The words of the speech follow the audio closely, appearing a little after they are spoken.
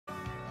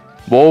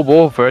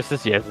woahwoah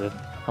versus yesn't.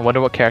 I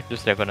wonder what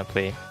characters they're gonna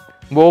play.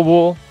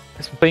 woahwoah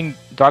has been playing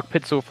Dark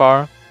Pit so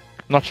far.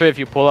 Not sure if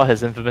you pull out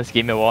his infamous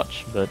Game &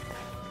 Watch, but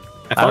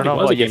I thought don't know he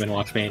was what a Game &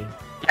 Watch main.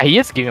 yeah, he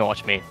is Game &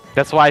 Watch main.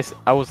 That's why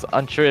I was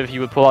unsure if he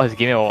would pull out his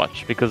Game &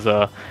 Watch because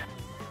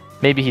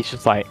maybe he's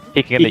just like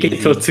taking it EK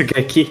easy.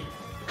 Totsugeki.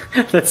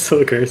 That's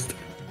so cursed.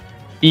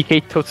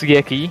 EK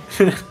Totsugeki.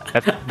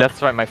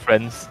 That's right, my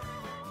friends.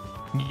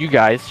 You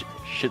guys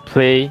should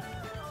play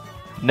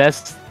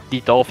Nest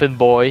the Dolphin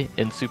Boy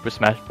in Super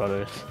Smash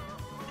Brothers.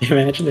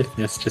 Imagine if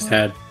Ness just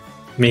had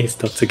Maze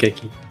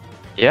Totsugeki.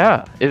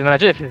 Yeah,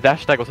 imagine if his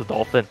dash tag was a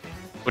dolphin.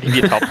 Would he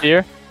be a top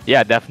tier?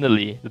 Yeah,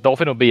 definitely. The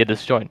dolphin will be a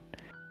disjoint.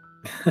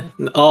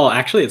 Oh,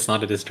 actually, it's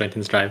not a disjoint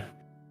in Strive.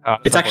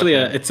 It's actually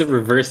a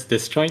reverse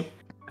disjoint.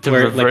 It's a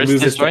where reverse it like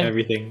loses disjoint? to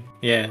everything.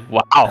 Yeah.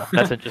 Wow,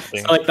 that's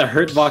interesting. So like the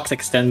hurt box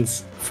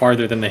extends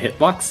farther than the hit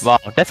box. Wow,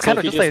 that's So kind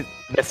if of you just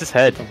like Ness's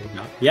head.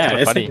 Yeah,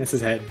 Kinda it's funny. like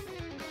Ness's head.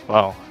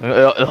 Wow,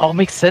 it all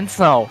makes sense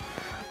now.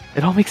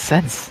 It all makes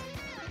sense.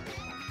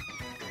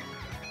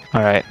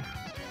 Alright,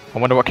 I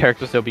wonder what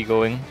characters they'll be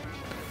going.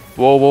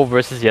 woahwoah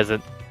versus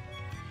yesn't.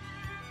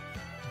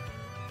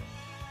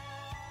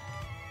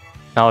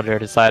 Now they're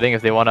deciding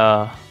if they want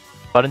to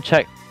button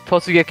check.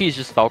 Totsugeki is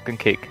just Falcon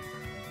Kick.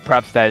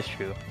 Perhaps that is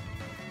true.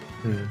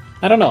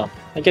 I don't know.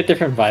 I get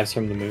different vibes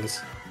from the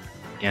moves.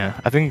 Yeah,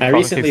 I think I Falcon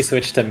recently Kick's-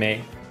 switched to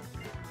Mei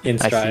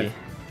in I Strive.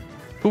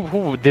 see.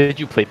 Who did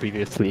you play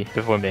previously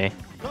before May?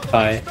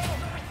 Bye.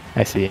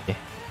 I see.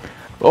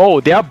 Oh,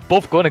 they are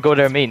both going to go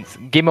their mains.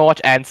 Game & Watch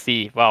and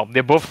C. Wow,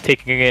 they're both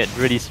taking it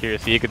really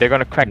seriously. They're going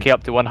to crank it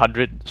up to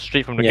 100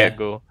 straight from the Yeah.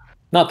 get-go.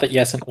 Not that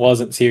Yesn't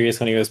wasn't serious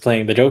when he was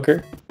playing the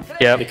Joker,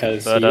 Yeah,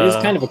 because but, he is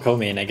kind of a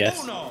co-main, I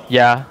guess.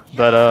 yeah,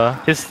 but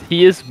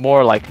he is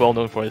more like well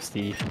known for his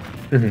Steve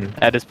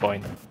at this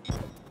point.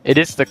 It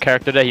is the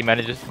character that he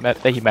manages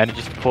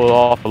to pull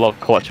off a lot of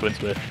clutch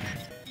wins with.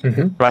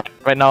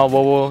 Right now,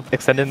 woahwoah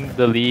extending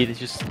the lead. He's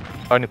just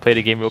starting to play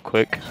the game real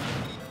quick.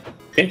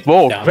 Okay,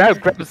 Whoa, down.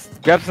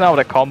 grabs now with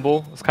a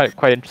combo. It's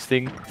quite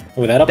interesting.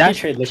 Oh, that up B Dash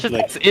trade looks just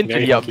like gets into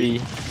very the up wonky.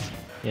 B.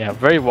 Yeah,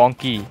 very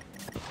wonky.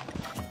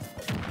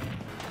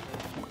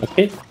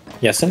 Okay,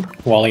 Yesn't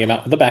walling him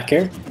out with the back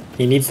air.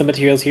 He needs the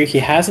materials here. He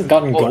hasn't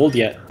gotten gold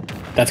yet.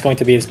 That's going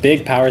to be his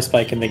big power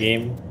spike in the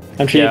game.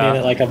 I'm treating Yeah.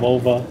 it like a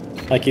Volva,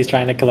 like he's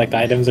trying to collect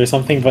items or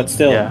something, but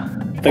still, Yeah.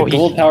 the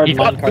gold powered he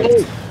got minecarts.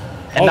 gold.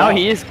 And Oh, now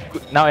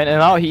wow.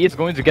 now he is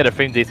going to get a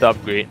frame data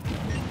upgrade.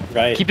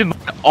 Right. Keep in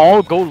mind, all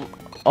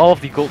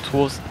of the gold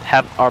tools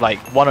are like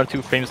 1 or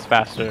 2 frames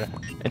faster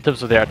in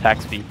terms of their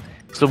attack speed.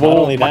 So Not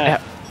only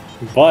that,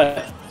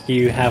 but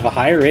you have a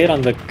higher rate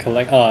on the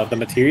the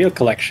material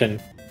collection.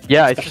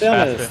 yeah, it's just Especially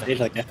on a faster. stage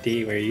like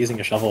FD where you're using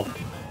a shovel.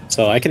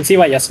 So I can see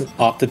why Yesn't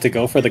opted to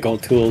go for the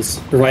gold tools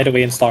right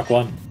away in stock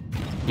 1.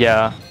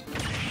 Yeah,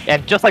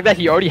 and just like that,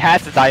 he already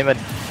has the diamond.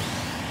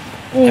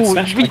 And Ooh,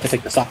 Smash he going to reached,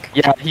 take the stock.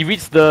 yeah, he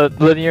reached the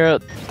linear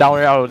down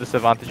air out of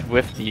disadvantage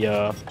with the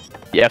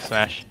F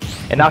smash,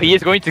 and now he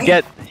is going to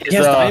get his He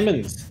has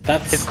diamonds.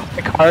 his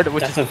card,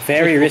 which That's is a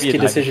very which will be risky a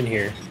diamond. decision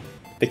here.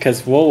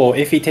 Because woahwoah,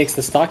 if he takes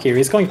the stock here,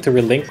 he's going to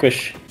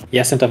relinquish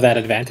Yesn't of that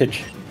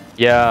advantage.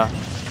 Yeah,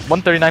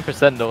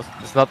 139% though.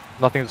 It's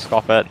nothing to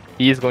scoff at.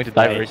 He is going to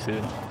die Right. very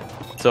soon.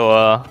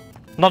 So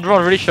not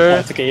really sure. Oh,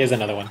 it's okay, here's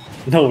another one.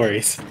 No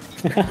worries.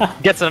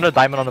 Gets another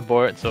diamond on the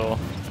board, so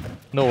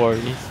no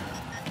worries.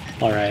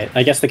 Alright,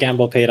 I guess the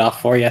gamble paid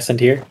off for Yesn't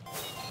here.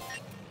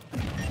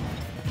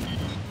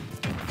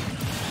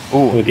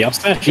 Ooh, the up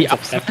smash. He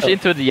up smash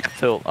into the F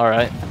tilt. All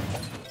right.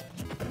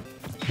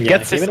 Yeah,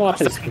 Gets his Game & Watch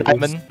his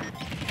diamond.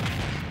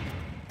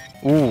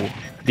 Ooh,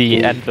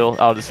 the anvil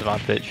out of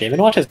disadvantage. Game &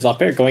 Watch his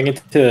up air going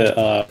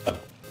into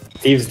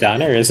Steve's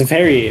downer is it's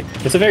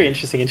a very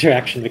interesting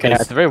interaction because Yeah,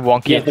 it's a very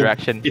wonky yeah,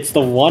 interaction. It's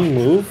the one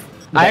move.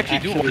 I that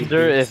actually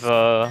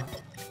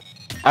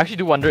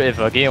do wonder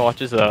if Game &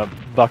 Watch's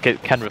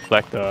bucket can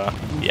reflect the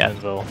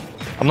anvil.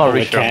 I'm not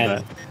really it sure can. on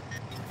that.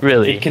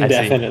 Really? It can I see.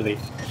 definitely.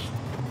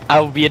 I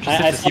would be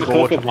interested I to see saw what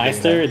Coke with try doing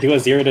Meister that. do a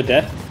 0 to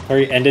death, where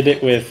he ended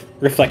it with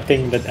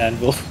reflecting the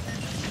anvil,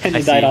 and I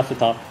he died see. off the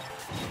top.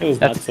 It was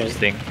That's nuts. So.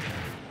 interesting.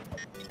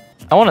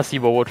 I want to see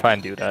what we'll try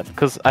and do that,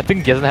 because I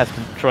think Yesn't has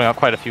been throwing out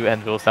quite a few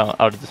anvils out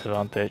of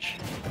disadvantage.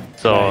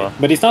 So Right.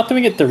 But he's not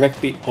doing it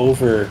directly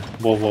over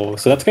woahwoah,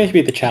 so that's going to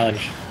be the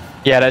challenge.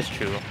 yeah, that's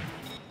true.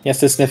 He has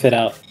to sniff it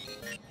out.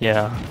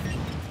 Yeah.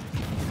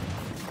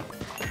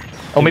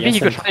 Or maybe he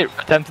could Yesn't. try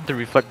attempting to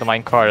reflect the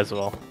minecart as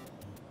well.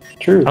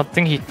 True. I don't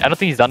think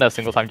he's done that a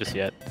single time just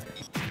yet.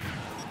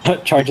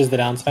 Charges the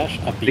down smash.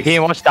 Up The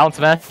Game & Watch down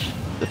smash,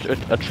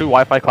 a true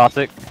Wi-Fi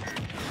classic.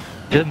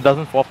 Just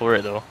doesn't fall for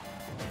it though.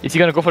 Is he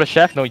gonna go for the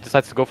chef? No, he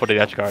decides to go for the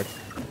edge guard.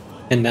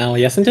 And now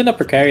Yesn't in a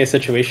precarious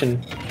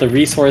situation. The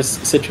resource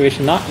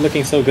situation not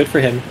looking so good for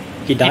him.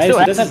 He dies. still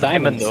He has does have his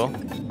diamond,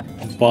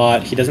 diamonds,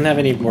 but he doesn't have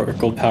any more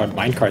gold-powered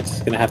minecarts.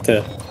 He's gonna have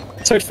to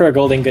search for a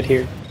gold ingot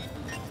here.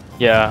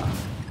 Yeah.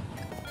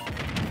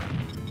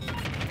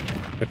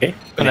 Okay.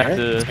 Gonna have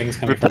there. to Swings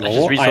coming from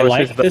replenish his woahwoah. I like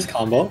resources, but- this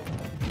combo.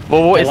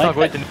 Well, I it's like not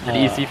going that, to be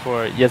easy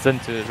for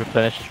Yesn't to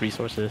replenish his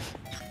resources.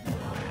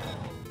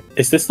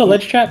 Is this the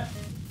ledge trap?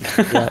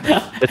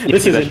 Yeah,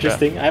 this is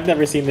interesting. I've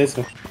never seen this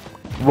one.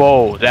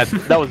 Whoa, that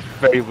was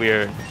very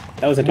weird.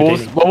 That was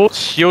entertaining. Woahwoah's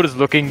shield is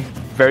looking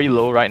very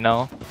low right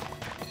now.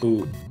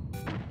 Ooh.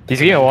 He's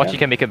getting a watch, he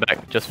can make it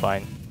back just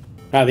fine.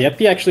 Wow, the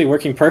FP actually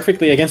working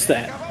perfectly against the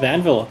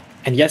anvil.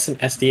 And yesn't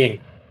SDing.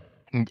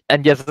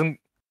 And yesn't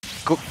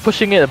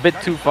pushing it a bit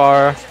too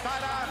far.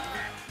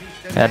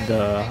 And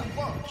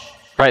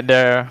right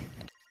there,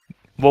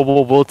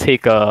 we'll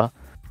take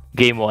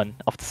game 1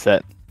 of the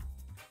set.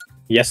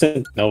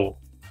 Yesn't no.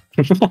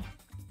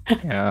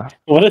 Yeah.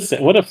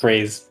 What a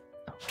phrase.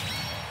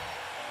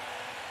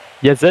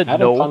 Yesn't Out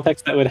no. of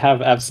context, that would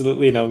have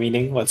absolutely no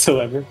meaning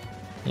whatsoever.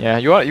 Yeah,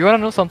 you want to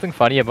know something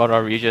funny about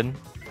our region?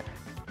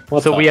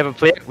 What's so up? we have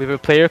a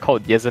player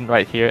called Yesn't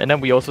right here, and then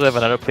we also have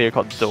another player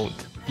called Don't.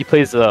 He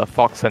plays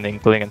Fox and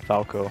Inkling and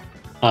Falco.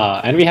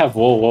 And we have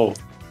woahwoah.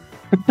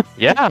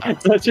 Yeah.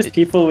 So it's just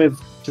people with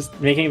just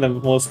making the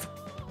most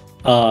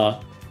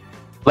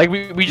like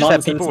we just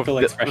have people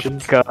with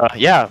expressions.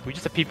 Yeah, we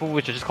just have people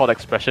which are just called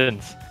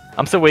expressions.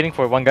 I'm still waiting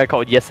for one guy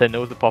called Yes and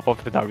No to pop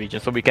up in our region,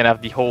 so we can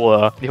have the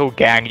whole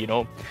gang, you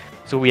know.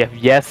 So we have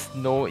yes,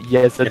 no,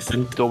 yes,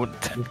 and don't.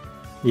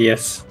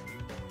 Yes.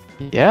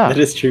 Yeah. That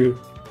is true.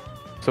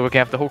 So we can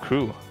have the whole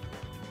crew.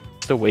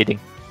 Still waiting.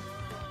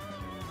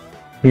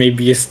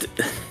 Maybeest.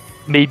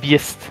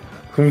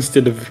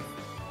 Instead of.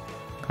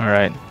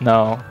 Alright,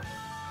 now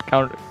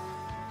counter.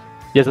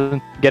 Yes,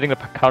 getting the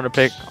counter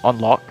pick on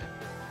lock.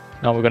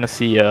 Now we're gonna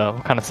see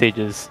what kind of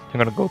stages I'm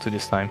gonna go to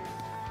this time.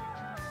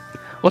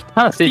 What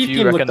kind of stage do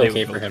you reckon they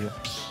okay for him?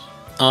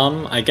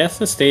 I guess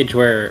a stage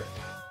where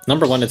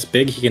number 1 it's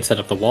big, he can set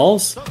up the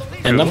walls,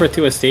 and number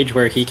 2 a stage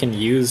where he can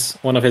use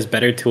one of his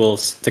better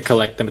tools to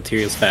collect the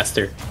materials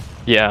faster.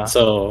 Yeah.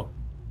 So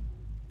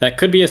that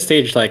could be a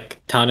stage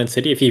like Town and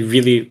City if he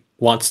really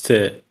wants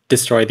to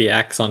destroy the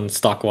axe on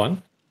stock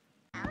 1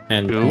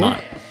 and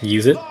not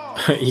use it.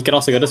 He could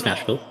also go to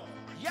Smashville.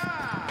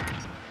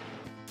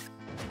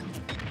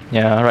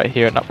 Yeah, right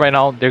here. Right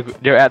now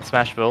they're at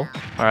Smashville.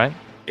 All right.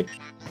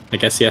 I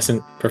guess he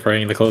isn't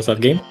preferring the close-up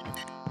game.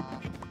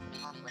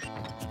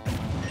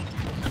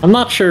 I'm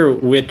not sure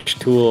which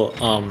tool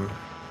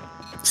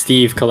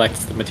Steve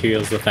collects the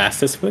materials the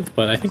fastest with,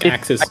 but I think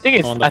axe is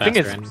on the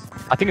faster end.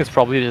 I think it's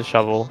probably the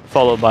shovel,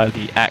 followed by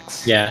the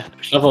axe. Yeah,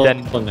 shovel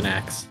and then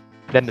axe.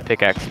 Then the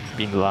pickaxe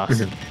being the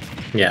last.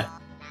 Yeah.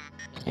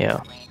 Yeah.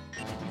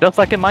 Just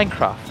like in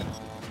Minecraft.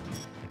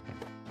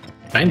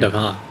 Kind of,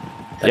 huh?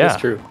 That is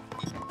true.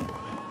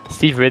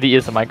 Steve really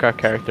is a Minecraft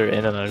character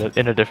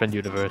in a different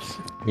universe.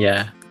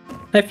 Yeah.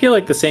 I feel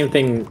like the same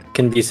thing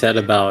can be said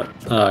about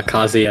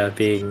Kazuya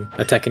being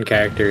a Tekken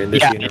character in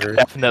this universe.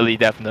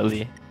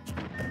 Definitely.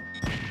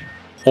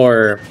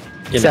 Or,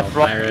 you know, Sephiroth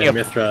Myra being and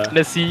Mithra.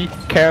 Fantasy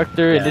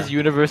character in this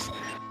universe,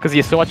 because he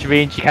has so much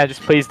range, he kind of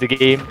just plays the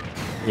game.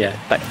 Yeah.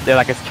 They're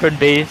like it's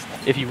turn-based.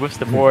 If he whiffs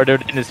the border,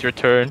 then it's your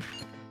turn.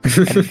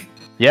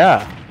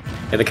 Yeah,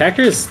 the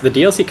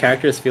DLC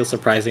characters feel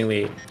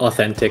surprisingly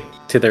authentic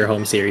to their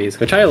home series,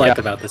 which I like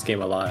about this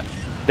game a lot.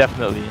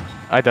 Definitely.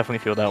 I definitely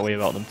feel that way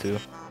about them too.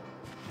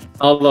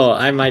 Although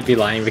I might be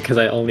lying because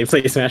I only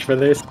play Smash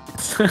Brothers.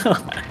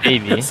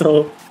 Maybe.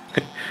 So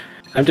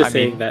I'm just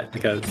saying that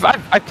because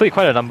I played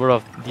quite a number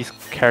of these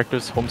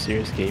characters' home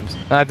series games,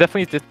 and I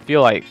definitely did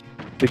feel like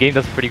the game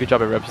does a pretty good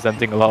job at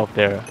representing a lot of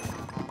their,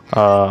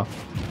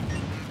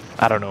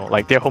 I don't know,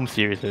 like their home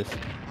series.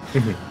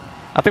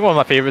 I think one of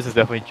my favorites is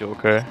definitely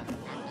Joker.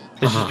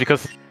 It's just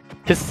because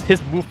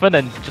his movement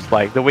and just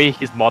like the way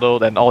he's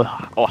modeled and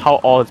how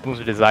all his moves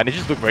are designed, it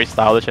just look very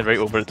stylish and very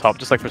over the top,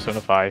 just like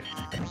Persona 5.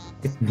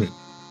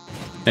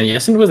 And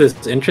Yesn't with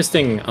this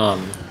interesting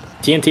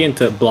TNT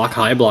into block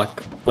high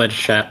block ledge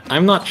chat.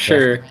 I'm not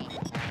sure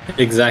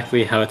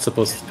exactly how it's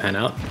supposed to pan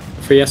out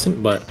for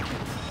Yesn't, but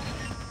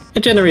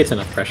it generates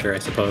enough pressure, I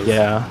suppose.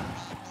 Yeah.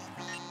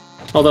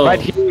 Although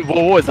right here,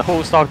 woahwoah is a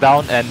whole stock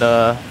down and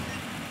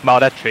wow,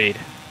 that trade.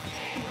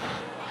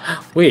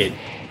 Wait,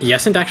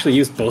 Yesn't actually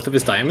used both of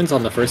his diamonds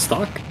on the first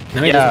stock?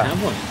 Now he doesn't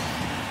have one.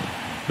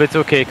 But it's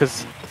okay,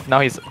 because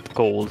now he's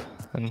gold,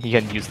 and he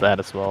can use that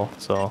as well,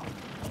 so...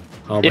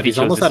 Oh, but he's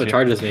almost out of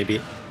charges, maybe.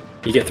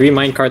 You get 3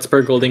 minecarts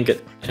per gold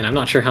ingot, and I'm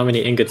not sure how many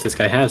ingots this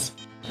guy has.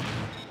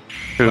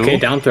 True. Okay,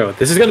 down throw.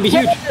 This is gonna be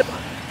huge!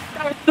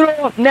 Down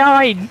throw!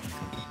 9!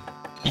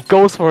 He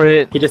goes for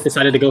it. He just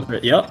decided to go for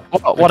it, yep.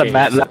 What a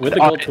mad so with the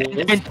gold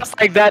tools. And just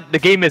like that, the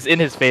game is in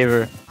his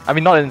favor. I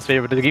mean, not in his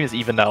favor, but the game is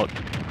evened out.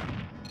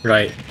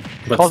 Right.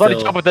 But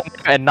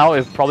and now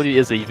it probably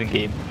is an even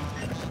game.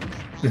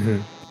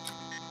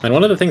 And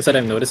one of the things that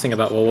I'm noticing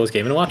about woahwoah's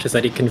Game & Watch is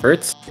that he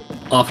converts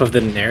off of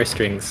the Nair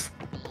strings.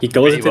 He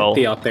goes into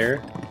the up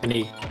air, and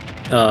he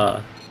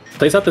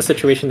plays out the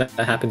situation that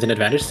happens in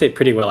advantage state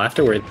pretty well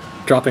afterward,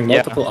 dropping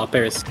multiple up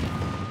airs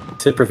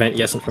to prevent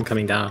Yesn't from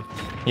coming down.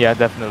 Yeah,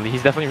 definitely.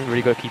 He's definitely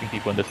really good at keeping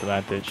people in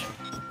disadvantage.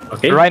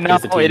 Okay, but right now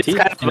it's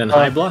kind of a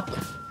high block.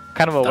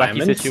 Kind of a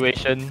wacky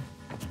situation.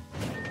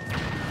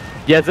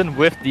 Yesn't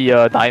with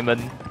the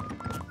diamond,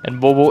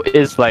 and woahwoah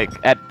is like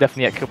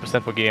definitely at kill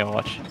percent for Game &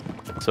 Watch.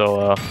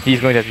 So he's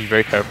going to have to be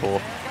very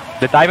careful.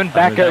 The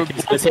Diamondback will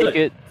Let's take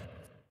it.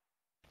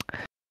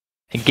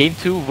 And game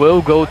 2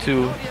 will go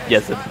to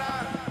yesn't.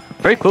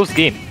 Very close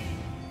game.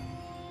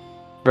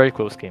 Very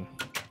close game.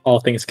 All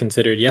things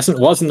considered, yesn't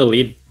was in the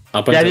lead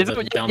up until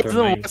the down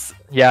throw nine.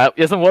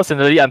 Yesn't was in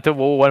the lead until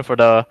woahwoah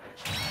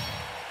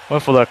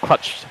went for the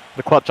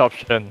clutch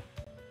option.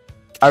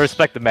 I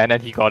respect the man,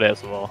 and he got it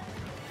as well.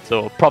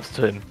 So props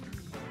to him.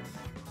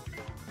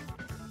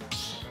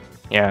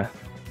 Yeah.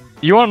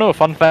 You wanna know a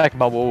fun fact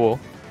about woahwoah?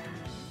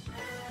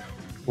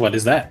 What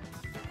is that?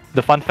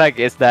 The fun fact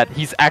is that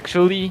he's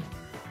actually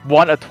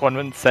won a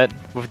tournament set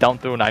with down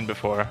throw 9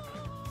 before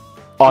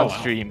on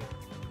stream.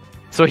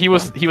 So he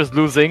was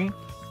losing,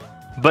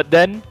 but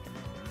then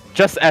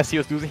just as he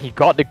was losing, he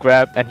got the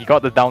grab and he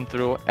got the down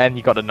throw and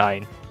he got the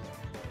 9,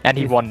 and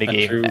he won the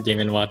game. A true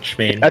Game & Watch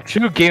main. A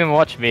true Game &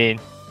 Watch main.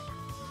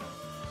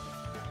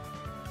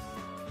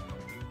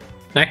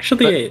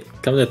 Actually,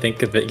 come to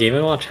think of it, Game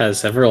 & Watch has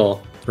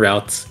several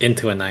routes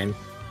into a 9.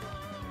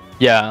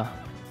 Yeah.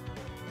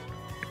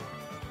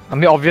 I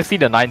mean, obviously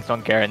the 9's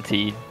not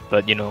guaranteed,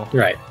 but you know,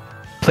 right?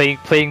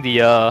 Playing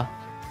the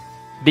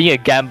being a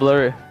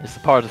gambler is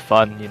part of the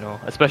fun, you know.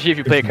 Especially if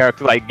you play a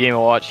character like Game &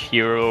 Watch,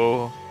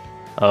 Hero,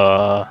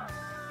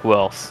 who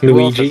else?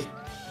 Luigi.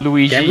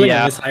 Luigi, Gambling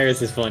yeah. on this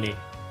hires is funny.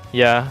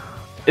 Yeah.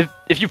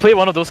 If you play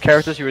one of those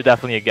characters, you're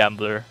definitely a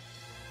gambler.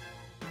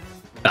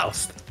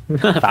 Faust.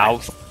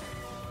 Faust.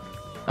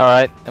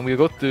 Alright, and we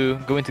go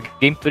into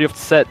game 3 of the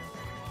set.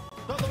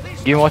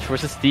 Game & Watch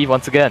versus Steve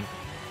once again.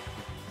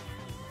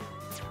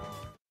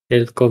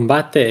 El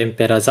combate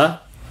empezará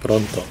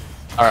pronto.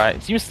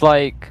 Alright, seems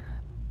like...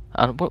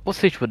 what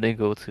stage would they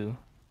go to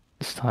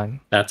this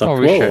time? That's a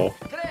pro.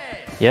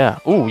 Yeah.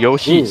 Ooh,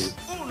 Yoshi's.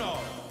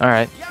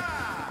 Alright.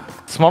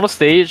 Smaller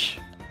stage.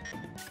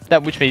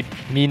 That which may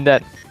mean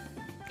that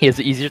he has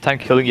an easier time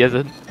killing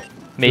yesn't.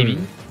 Maybe.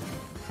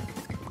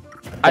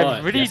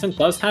 Yesn't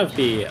does have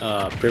the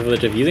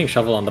privilege of using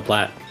shovel on the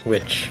plat,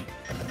 which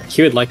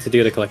he would like to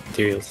do to collect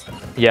materials.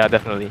 Yeah,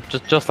 definitely.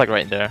 Just like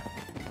right there.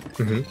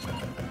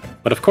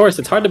 But of course,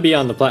 it's hard to be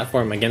on the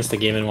platform against a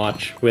Game &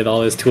 Watch with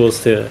all his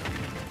tools to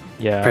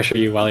pressure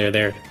you while you're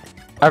there.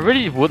 I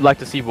really would like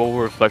to see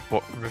woahwoah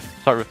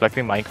start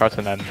reflecting minecarts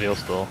and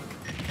anvils though.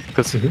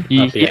 Because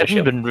he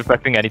hasn't been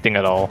reflecting anything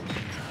at all.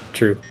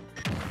 True.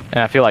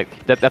 And I feel like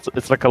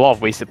it's like a lot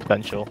of wasted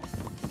potential.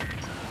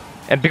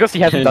 And because he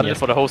hasn't done it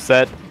for the whole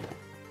set,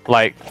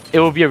 like, it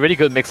will be a really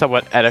good mix-up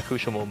at a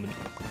crucial moment.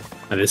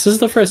 Now, this is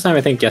the first time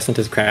I think yesn't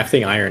is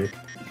crafting iron,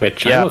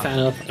 which I'm a fan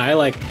of.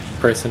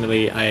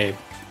 Personally, I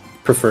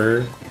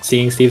prefer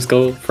seeing Steve's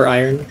go for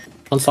iron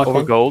on stock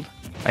over gold.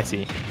 I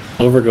see.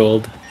 Over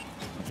gold.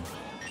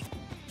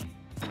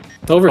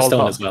 Over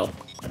stone as well.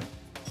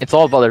 It's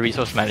all about the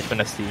resource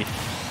management of Steve.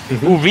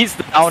 Who reads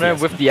the downer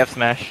with the F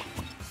smash.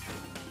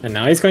 And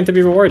now he's going to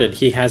be rewarded.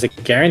 He has a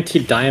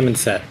guaranteed diamond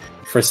set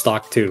for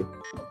stock 2.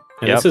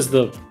 And this is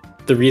the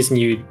reason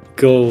you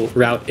go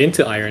route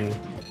into iron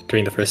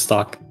during the first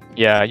stock.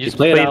 Yeah, you just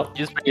play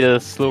a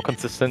slow,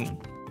 consistent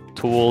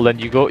tool, then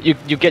you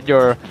get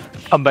your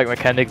comeback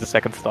mechanics the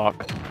second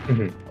stock.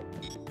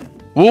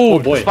 Ooh,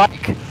 boy.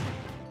 Spike!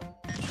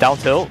 Down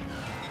tilt.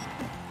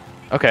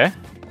 Okay.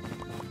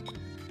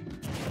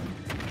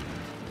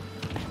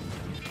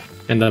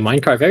 And the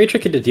minecart, very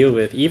tricky to deal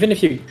with. Even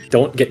if you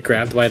don't get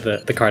grabbed by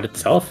the card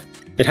itself,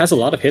 it has a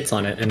lot of hits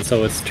on it, and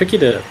so it's tricky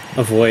to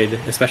avoid,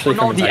 especially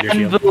from inside your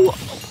shield.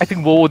 I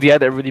think woahwoah did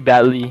that really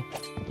badly.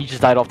 He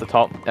just died off the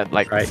top at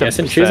like 70%. Yes,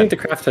 and choosing to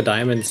craft a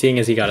diamond, seeing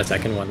as he got a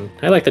second one.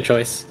 I like the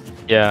choice.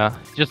 Yeah,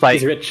 just like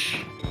he's rich.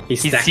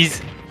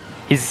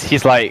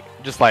 He's like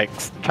just like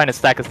trying to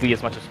stack his lead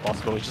as much as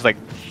possible. He's just like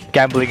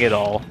gambling it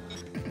all.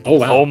 Oh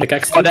wow!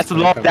 Oh, that's a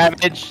lot of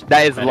damage.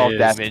 That is a lot of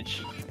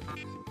damage.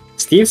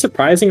 Steve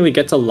surprisingly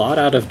gets a lot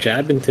out of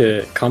jab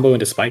into combo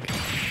into spike.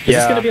 Is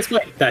this gonna be a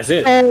spike? That's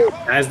it.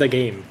 That's the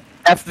game.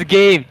 That's the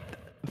game.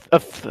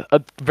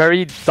 A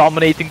very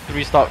dominating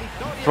 3-stock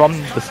from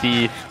the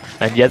Steve,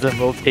 and yesn't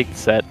will take the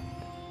set.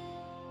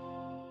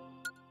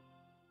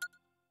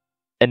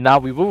 And now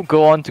we will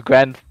go on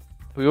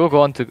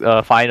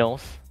to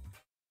finals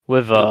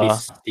with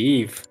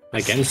Steve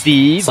against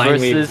Steve Sine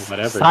versus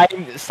whatever.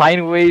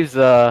 Sine Wave's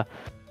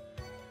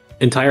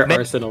entire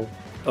arsenal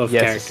of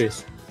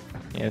characters.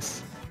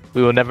 Yes,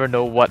 we will never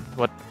know what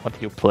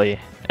he'll play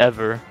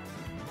ever.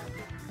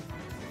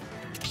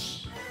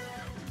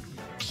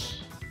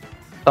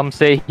 Some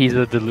say he's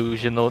a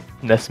delusional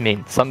Ness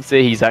main. Some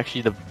say he's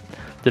actually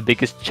the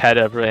biggest Chad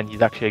ever, and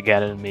he's actually a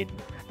Ganon main.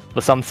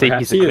 But some say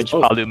he's a cringe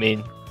Palu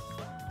main.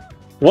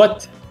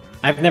 What?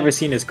 I've never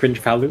seen his cringe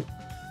Palu.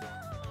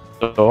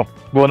 So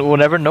we'll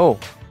never know.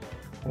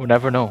 We'll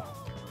never know.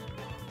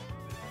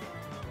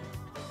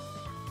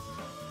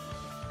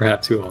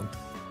 Perhaps we won't.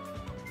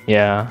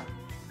 Yeah.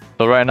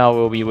 So right now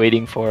we'll be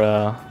waiting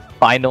for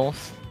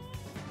finals.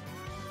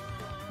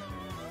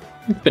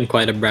 It's been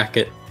quite a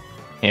bracket.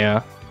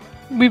 Yeah.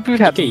 We've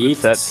had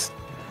sets.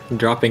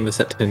 Dropping the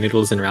set to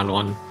Noodles in round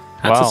 1.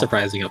 That's a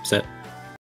surprising upset.